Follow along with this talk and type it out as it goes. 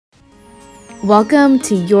Welcome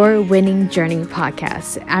to Your Winning Journey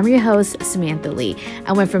podcast. I'm your host, Samantha Lee.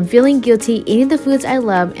 I went from feeling guilty eating the foods I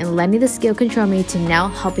love and letting the scale control me to now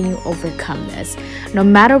helping you overcome this. No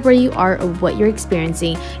matter where you are or what you're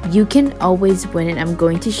experiencing, you can always win, and I'm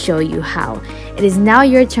going to show you how. It is now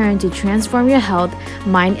your turn to transform your health,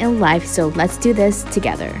 mind, and life, so let's do this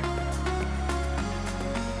together.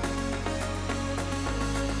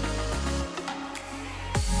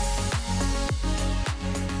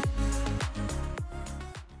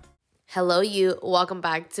 Hello, you. Welcome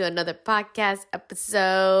back to another podcast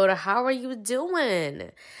episode. How are you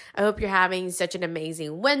doing? I hope you're having such an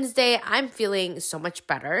amazing Wednesday. I'm feeling so much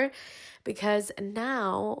better because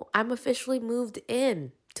now I'm officially moved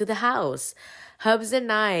in to the house. Hubs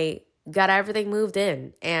and I got everything moved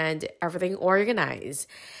in and everything organized.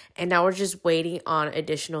 And now we're just waiting on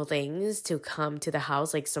additional things to come to the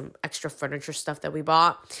house, like some extra furniture stuff that we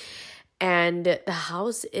bought. And the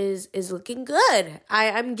house is looking good.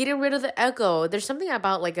 I'm getting rid of the echo. There's something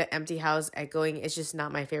about like an empty house echoing. It's just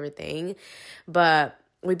not my favorite thing. But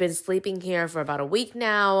we've been sleeping here for about a week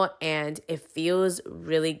now, and it feels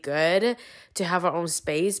really good to have our own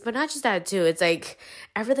space. But not just that too. It's like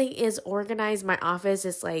everything is organized. My office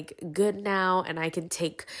is like good now, and I can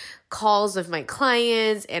take calls with my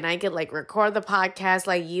clients, and I can like record the podcast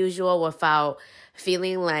like usual without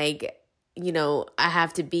feeling like, you know, I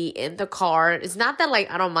have to be in the car. It's not that like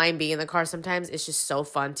I don't mind being in the car. Sometimes it's just so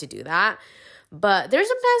fun to do that. But there's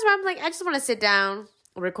some times where I'm like, I just want to sit down,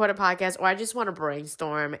 record a podcast, or I just want to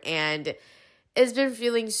brainstorm. And it's been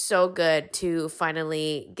feeling so good to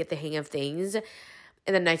finally get the hang of things.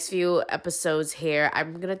 In the next few episodes here,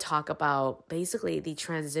 I'm going to talk about basically the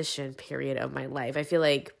transition period of my life. I feel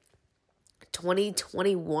like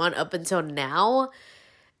 2021 up until now,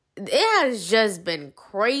 it has just been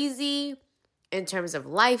crazy in terms of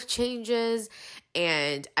life changes.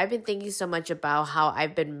 And I've been thinking so much about how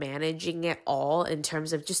I've been managing it all in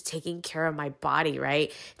terms of just taking care of my body,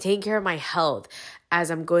 right? Taking care of my health as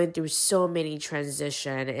I'm going through so many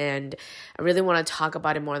transition. And I really want to talk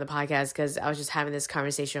about it more on the podcast because I was just having this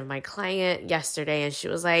conversation with my client yesterday, and she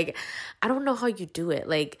was like, I don't know how you do it.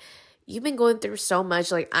 Like, you've been going through so much.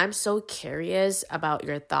 Like, I'm so curious about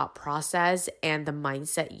your thought process and the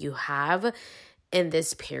mindset you have in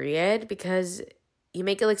this period because you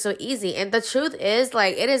make it look so easy. And the truth is,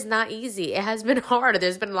 like, it is not easy. It has been hard.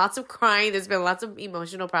 There's been lots of crying. There's been lots of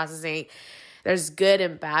emotional processing. There's good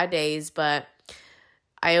and bad days. But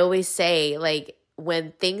I always say, like,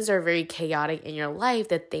 when things are very chaotic in your life,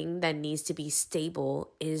 the thing that needs to be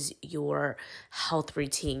stable is your health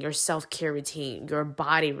routine, your self-care routine, your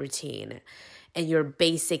body routine, and your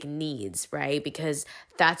basic needs, right? Because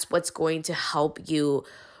that's what's going to help you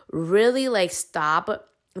really like stop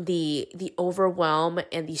the overwhelm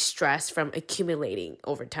and the stress from accumulating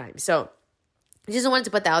over time. So I just wanted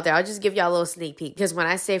to put that out there. I'll just give y'all a little sneak peek because when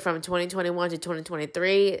I say from 2021 to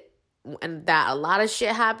 2023, and that a lot of shit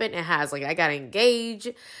happened, it has. Like, I got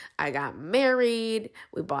engaged, I got married,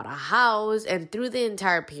 we bought a house, and through the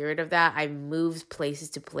entire period of that, I moved places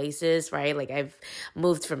to places, right? Like, I've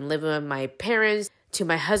moved from living with my parents to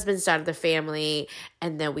my husband's side of the family,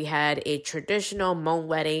 and then we had a traditional Hmong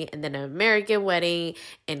wedding, and then an American wedding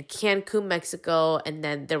in Cancun, Mexico, and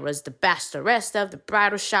then there was the bachelorette stuff, the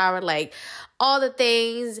bridal shower, like, all the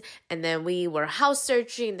things, and then we were house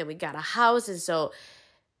searching, and then we got a house,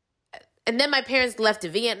 and then my parents left to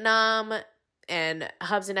Vietnam, and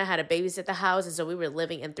Hubs and I had to babysit the house, and so we were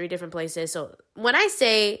living in 3 different places. So when I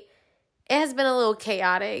say it has been a little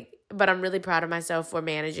chaotic, but I'm really proud of myself for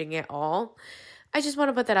managing it all, I just want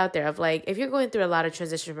to put that out there of like, if you're going through a lot of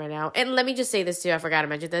transition right now, and let me just say this too, I forgot to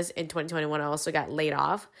mention this, in 2021, I also got laid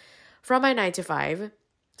off from my 9 to 5.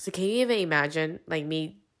 So can you even imagine like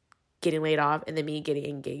me getting laid off and then me getting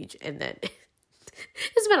engaged, and then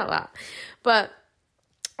it's been a lot. But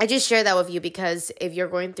I just share that with you because if you're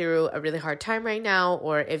going through a really hard time right now,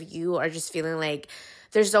 or if you are just feeling like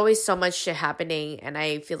there's always so much shit happening and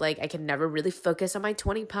I feel like I can never really focus on my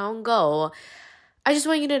 20-pound goal, I just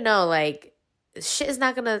want you to know, like, shit is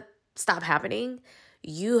not going to stop happening.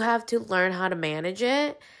 You have to learn how to manage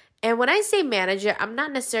it. And when I say manage it, I'm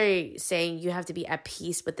not necessarily saying you have to be at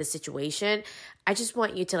peace with the situation. I just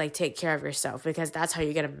want you to like take care of yourself because that's how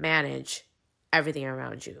you're going to manage everything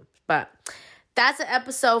around you. But that's an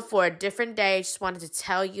episode for a different day. Just wanted to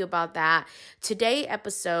tell you about that. Today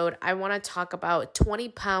episode, I want to talk about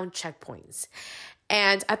 20-pound checkpoints.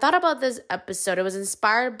 And I thought about this episode. It was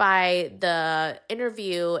inspired by the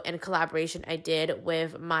interview and collaboration I did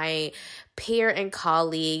with my peer and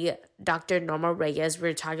colleague, Dr. Norma Reyes. We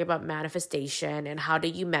were talking about manifestation and how do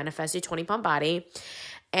you manifest your 20-pound body.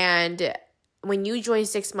 And when you join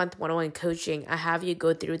 6-month one-on-one coaching, I have you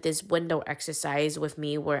go through this window exercise with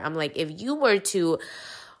me where I'm like, if you were to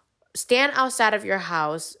stand outside of your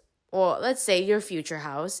house, or let's say your future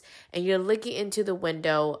house, and you're looking into the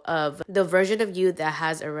window of the version of you that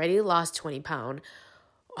has already lost 20 pounds,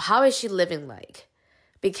 how is she living like?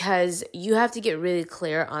 Because you have to get really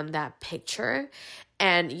clear on that picture,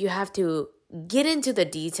 and you have to get into the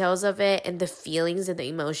details of it and the feelings and the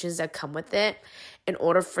emotions that come with it in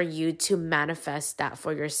order for you to manifest that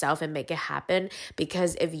for yourself and make it happen.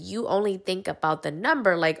 Because if you only think about the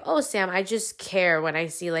number, like, oh, Sam, I just care when I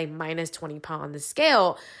see like minus 20 pounds on the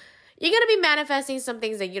scale, you're going to be manifesting some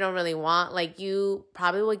things that you don't really want. Like, you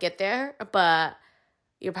probably will get there, but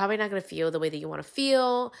you're probably not going to feel the way that you want to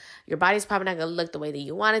feel. Your body's probably not going to look the way that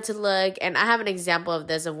you want it to look. And I have an example of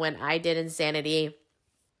this of when I did Insanity.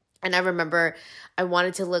 And I remember I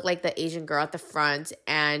wanted to look like the Asian girl at the front,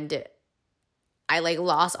 and I like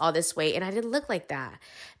lost all this weight and I didn't look like that.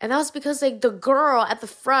 And that was because like the girl at the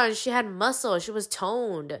front, she had muscle, she was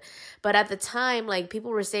toned. But at the time, like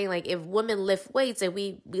people were saying like if women lift weights, like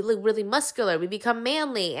we look really muscular, we become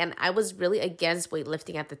manly. And I was really against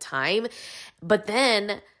weightlifting at the time. But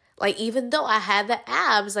then like even though I had the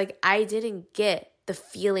abs, like I didn't get the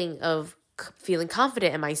feeling of feeling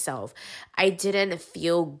confident in myself. I didn't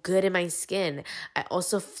feel good in my skin. I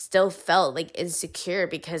also still felt like insecure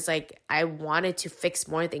because like I wanted to fix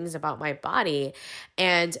more things about my body,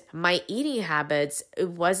 and my eating habits, it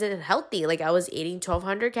wasn't healthy. Like I was eating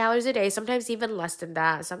 1,200 calories a day, sometimes even less than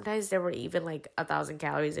that. Sometimes there were even like 1,000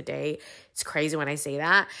 calories a day. It's crazy when I say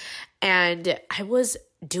that. And I was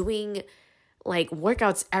doing like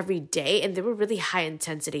workouts every day, and they were really high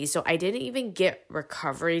intensity. So I didn't even get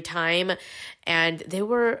recovery time, and they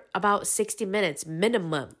were about 60 minutes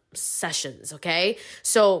minimum sessions. Okay.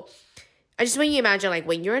 So I just want you to imagine like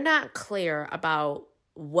when you're not clear about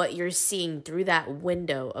what you're seeing through that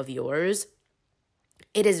window of yours,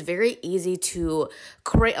 it is very easy to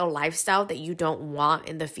create a lifestyle that you don't want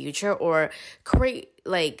in the future, or create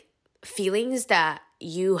like feelings that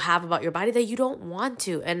you have about your body that you don't want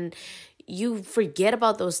to. And you forget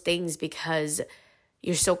about those things because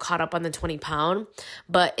you're so caught up on the 20 pound.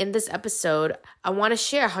 But in this episode, I want to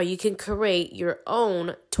share how you can create your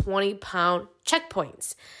own 20 pound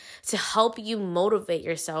checkpoints to help you motivate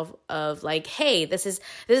yourself of like, hey, this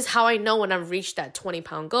is how I know when I've reached that 20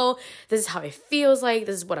 pound goal. This is how it feels like.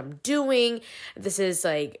 This is what I'm doing. This is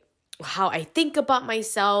like how I think about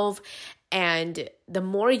myself. And the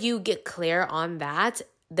more you get clear on that,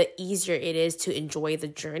 the easier it is to enjoy the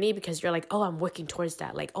journey, because you're like, oh, I'm working towards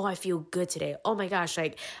that. Like, oh, I feel good today. Oh my gosh,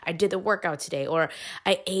 like I did the workout today, or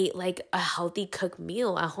I ate like a healthy cooked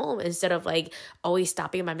meal at home instead of like always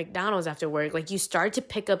stopping at McDonald's after work. Like you start to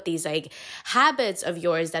pick up these like habits of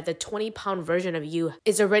yours that the 20 pound version of you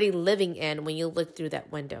is already living in when you look through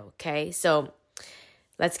that window. Okay. So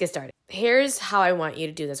let's get started. Here's how I want you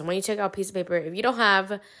to do this. I want you to take out a piece of paper. If you don't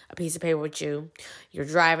have a piece of paper with you, you're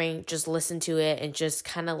driving, just listen to it and just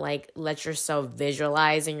kind of like let yourself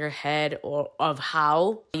visualize in your head or of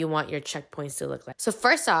how you want your checkpoints to look like. So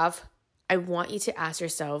first off, I want you to ask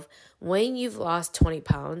yourself, when you've lost 20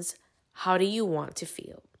 pounds, how do you want to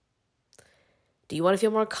feel? Do you want to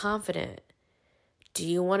feel more confident? Do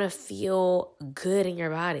you want to feel good in your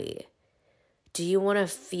body? Do you want to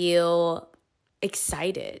feel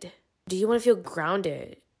excited? Do you want to feel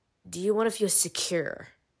grounded? Do you want to feel secure?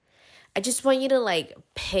 I just want you to like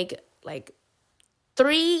pick like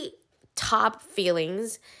 3 top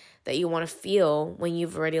feelings that you want to feel when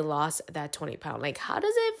you've already lost that 20 pound. Like, how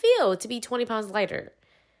does it feel to be 20 pounds lighter?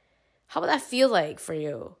 How would that feel like for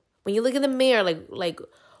you? When you look in the mirror, like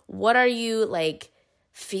what are you like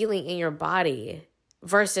feeling in your body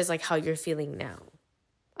versus like how you're feeling now?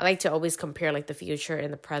 I like to always compare like the future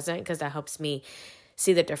and the present because that helps me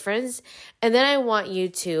see the difference. And then I want you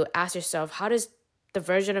to ask yourself, how does the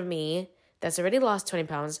version of me that's already lost 20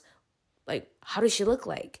 pounds, like, how does she look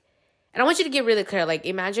like? And I want you to get really clear. Like,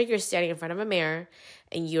 imagine you're standing in front of a mirror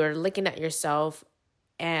and you're looking at yourself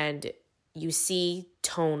and you see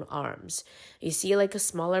toned arms. You see like a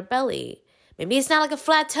smaller belly. Maybe it's not like a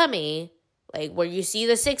flat tummy, like where you see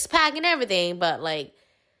the 6-pack and everything, but like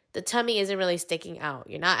the tummy isn't really sticking out.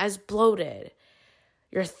 You're not as bloated.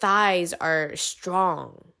 Your thighs are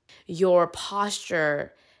strong. Your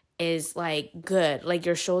posture is like good. Like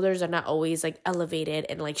your shoulders are not always like elevated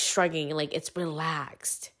and like shrugging. Like it's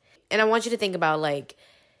relaxed. And I want you to think about like,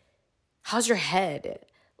 how's your head?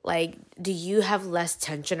 Like, do you have less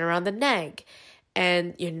tension around the neck?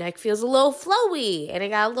 And your neck feels a little flowy and it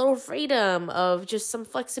got a little freedom of just some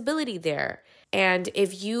flexibility there. And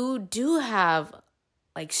if you do have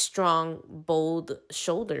like strong, bold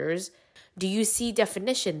shoulders, Do you see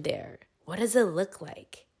definition there? What does it look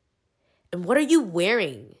like? And what are you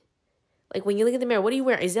wearing? Like when you look in the mirror, what are you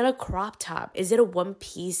wearing? Is it a crop top? Is it a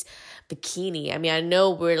one-piece bikini? I mean, I know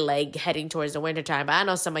we're like heading towards the wintertime, but I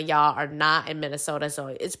know some of y'all are not in Minnesota, so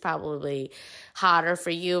it's probably hotter for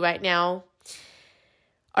you right now.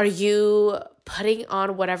 Are you putting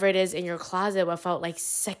on whatever it is in your closet without like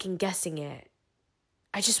second guessing it?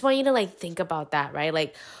 I just want you to like think about that, right?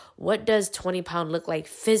 Like what does 20 pound look like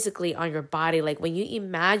physically on your body? Like when you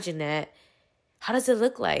imagine it, how does it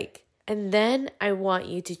look like? And then I want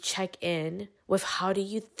you to check in with how do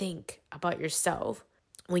you think about yourself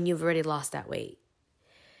when you've already lost that weight?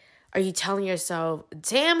 Are you telling yourself,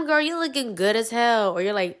 damn girl, you're looking good as hell? Or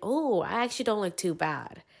you're like, oh, I actually don't look too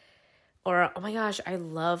bad. Or, oh my gosh, I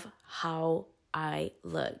love how I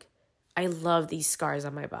look. I love these scars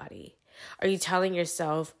on my body. Are you telling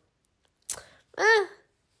yourself,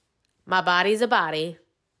 my body's a body.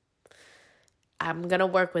 I'm going to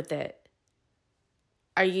work with it.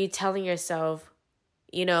 Are you telling yourself,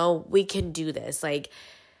 we can do this? Like,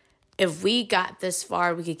 if we got this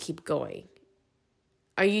far, we could keep going.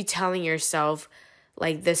 Are you telling yourself,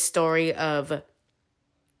 like, this story of,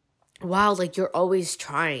 wow, like, you're always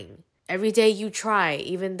trying. Every day you try,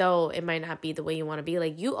 even though it might not be the way you want to be.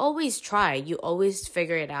 Like, you always try. You always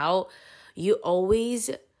figure it out. You always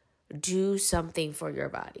do something for your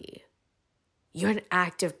body. You're an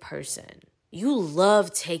active person. You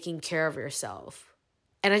love taking care of yourself.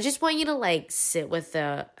 And I just want you to like sit with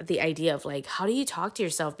the idea of like, how do you talk to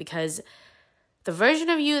yourself? Because the version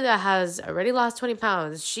of you that has already lost 20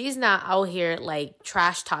 pounds, she's not out here like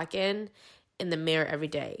trash talking in the mirror every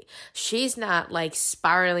day. She's not like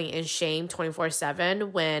spiraling in shame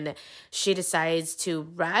 24/7 when she decides to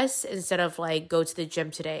rest instead of like go to the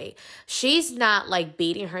gym today. She's not like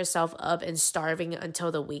beating herself up and starving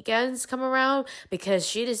until the weekends come around because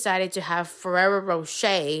she decided to have Ferrero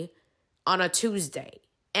Rocher on a Tuesday.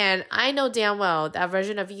 And I know damn well that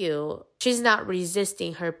version of you, she's not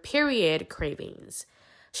resisting her period cravings.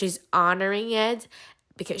 She's honoring it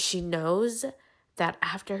because she knows that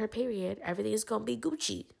after her period, everything is going to be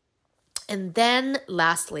Gucci. And then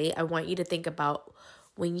lastly, I want you to think about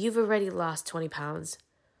when you've already lost 20 pounds,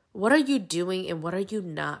 what are you doing and what are you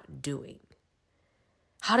not doing?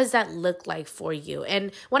 How does that look like for you?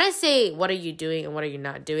 And when I say what are you doing and what are you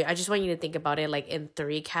not doing, I just want you to think about it like in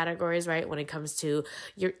 3 categories, right? When it comes to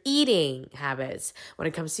your eating habits, when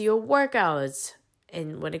it comes to your workouts,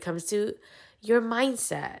 and when it comes to your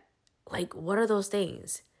mindset. Like, what are those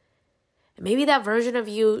things? Maybe that version of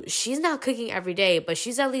you, she's not cooking every day, but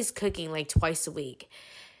she's at least cooking like twice a week.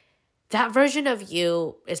 That version of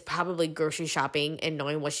you is probably grocery shopping and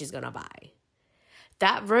knowing what she's going to buy.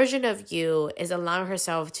 That version of you is allowing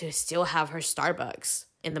herself to still have her Starbucks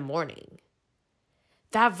in the morning.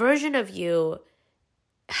 That version of you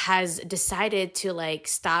has decided to like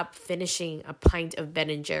stop finishing a pint of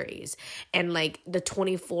Ben & Jerry's and like the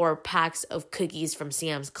 24 packs of cookies from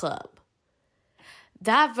Sam's Club.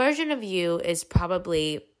 That version of you is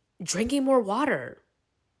probably drinking more water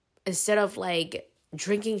instead of like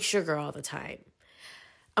drinking sugar all the time.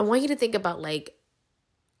 I want you to think about like,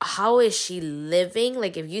 how is she living?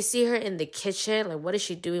 Like if you see her in the kitchen, like what is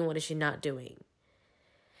she doing? What is she not doing?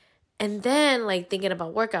 And then like thinking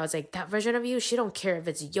about workouts, like that version of you, she don't care if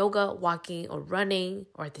it's yoga, walking or running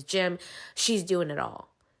or at the gym. She's doing it all.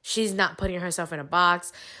 She's not putting herself in a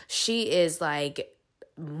box. She is like,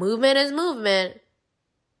 movement is movement.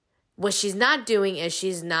 What she's not doing is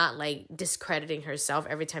she's not like discrediting herself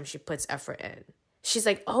every time she puts effort in. She's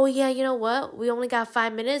like, oh yeah, you know what? We only got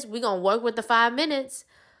 5 minutes. We're going to work with the 5 minutes.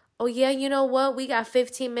 Oh yeah, you know what? We got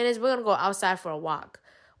 15 minutes. We're going to go outside for a walk.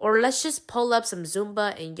 Or let's just pull up some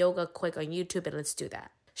Zumba and yoga quick on YouTube and let's do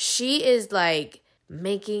that. She is like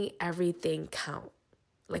making everything count.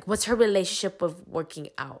 Like what's her relationship with working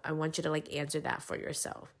out? I want you to like answer that for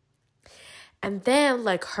yourself. And then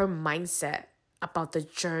like her mindset about the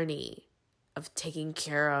journey of taking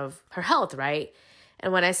care of her health, right?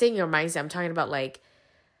 And when I say your mindset, I'm talking about like,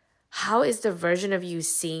 how is the version of you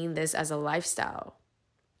seeing this as a lifestyle?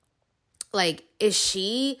 Like, is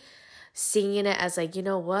she seeing it as like, you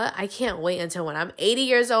know what? I can't wait until when I'm 80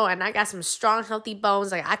 years old and I got some strong, healthy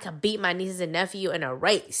bones. Like I could beat my nieces and nephew in a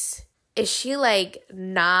race. Is she like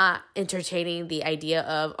not entertaining the idea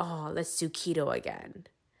of, oh, let's do keto again?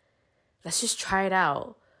 Let's just try it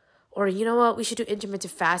out. Or you know what? We should do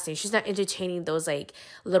intermittent fasting. She's not entertaining those like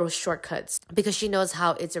little shortcuts because she knows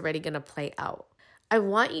how it's already going to play out. I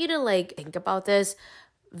want you to like think about this,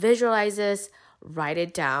 visualize this, write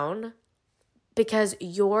it down because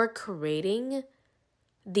you're creating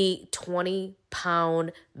the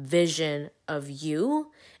 20-pound vision of you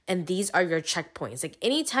And these are your checkpoints. Like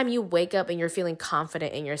anytime you wake up and you're feeling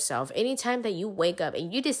confident in yourself, anytime that you wake up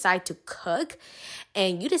and you decide to cook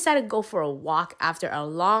and you decide to go for a walk after a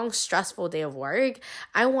long, stressful day of work,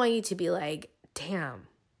 I want you to be like, damn,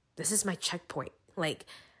 this is my checkpoint. Like,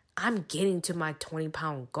 I'm getting to my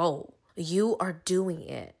 20-pound goal. You are doing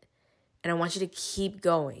it. And I want you to keep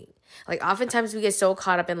going. Like, oftentimes we get so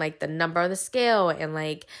caught up in like the number on the scale and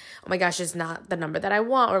like, oh my gosh, it's not the number that I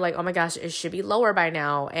want, or like, oh my gosh, it should be lower by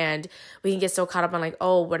now. And we can get so caught up on like,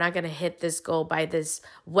 oh, we're not going to hit this goal by this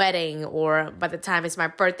wedding, or by the time it's my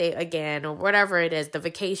birthday again, or whatever it is, the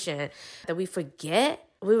vacation, that we forget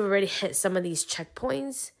we've already hit some of these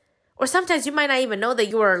checkpoints. Or sometimes you might not even know that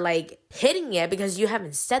you are like hitting it because you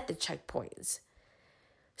haven't set the checkpoints.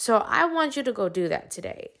 So I want you to go do that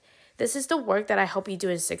today. This is the work that I help you do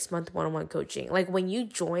in 6-month one-on-one coaching. Like when you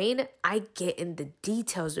join, I get in the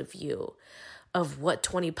details with you of what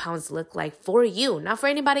 20 pounds look like for you, not for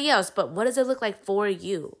anybody else, but what does it look like for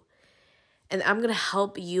you? And I'm going to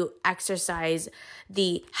help you exercise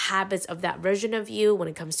the habits of that version of you when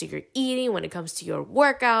it comes to your eating, when it comes to your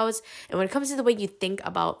workouts, and when it comes to the way you think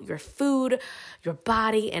about your food, your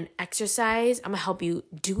body, and exercise. I'm going to help you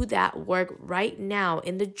do that work right now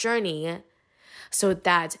in the journey, so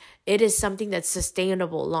that it is something that's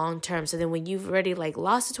sustainable long term. So then when you've already like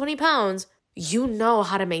lost the 20 pounds, you know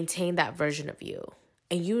how to maintain that version of you.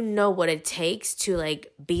 And you know what it takes to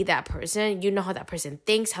like be that person. You know how that person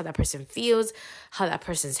thinks, how that person feels, how that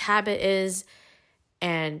person's habit is.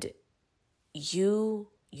 And you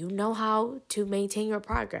know how to maintain your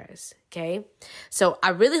progress, okay? So I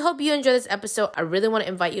really hope you enjoy this episode. I really want to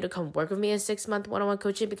invite you to come work with me in 6-month one-on-one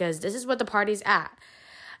coaching, because this is what the party's at.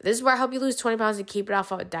 This is where I help you lose 20 pounds and keep it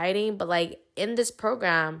off of dieting. But like in this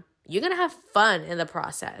program, you're going to have fun in the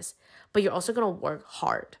process, but you're also going to work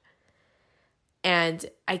hard. And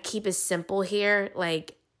I keep it simple here.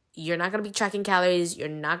 Like, you're not going to be tracking calories. You're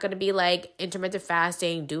not going to be like intermittent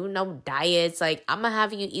fasting, do no diets. Like, I'm going to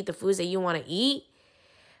have you eat the foods that you want to eat.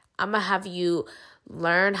 I'm going to have you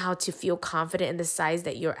learn how to feel confident in the size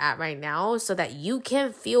that you're at right now, so that you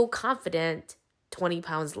can feel confident 20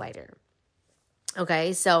 pounds lighter.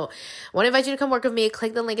 Okay, so I want to invite you to come work with me.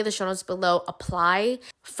 Click the link in the show notes below. Apply.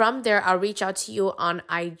 From there, I'll reach out to you on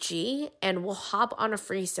IG and we'll hop on a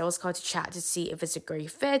free sales call to chat to see if it's a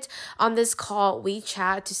great fit. On this call, we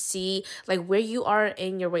chat to see like where you are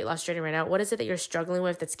in your weight loss journey right now. What is it that you're struggling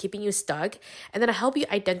with that's keeping you stuck? And then I help you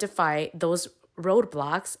identify those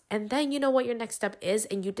roadblocks, and then you know what your next step is,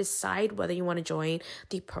 and you decide whether you want to join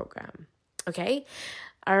the program. Okay?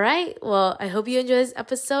 All right. Well, I hope you enjoy this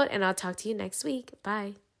episode, and I'll talk to you next week.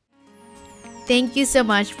 Bye. Thank you so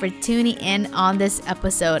much for tuning in on this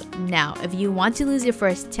episode. Now, if you want to lose your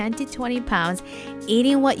first 10 to 20 pounds,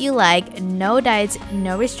 eating what you like, no diets,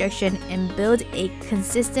 no restriction, and build a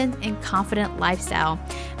consistent and confident lifestyle,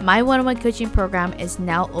 my one-on-one coaching program is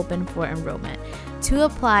now open for enrollment. To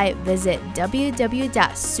apply, visit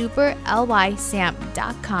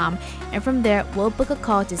www.superlysam.com, and from there, we'll book a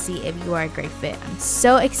call to see if you are a great fit. I'm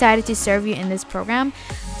so excited to serve you in this program,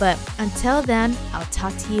 but until then, I'll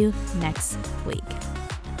talk to you next week.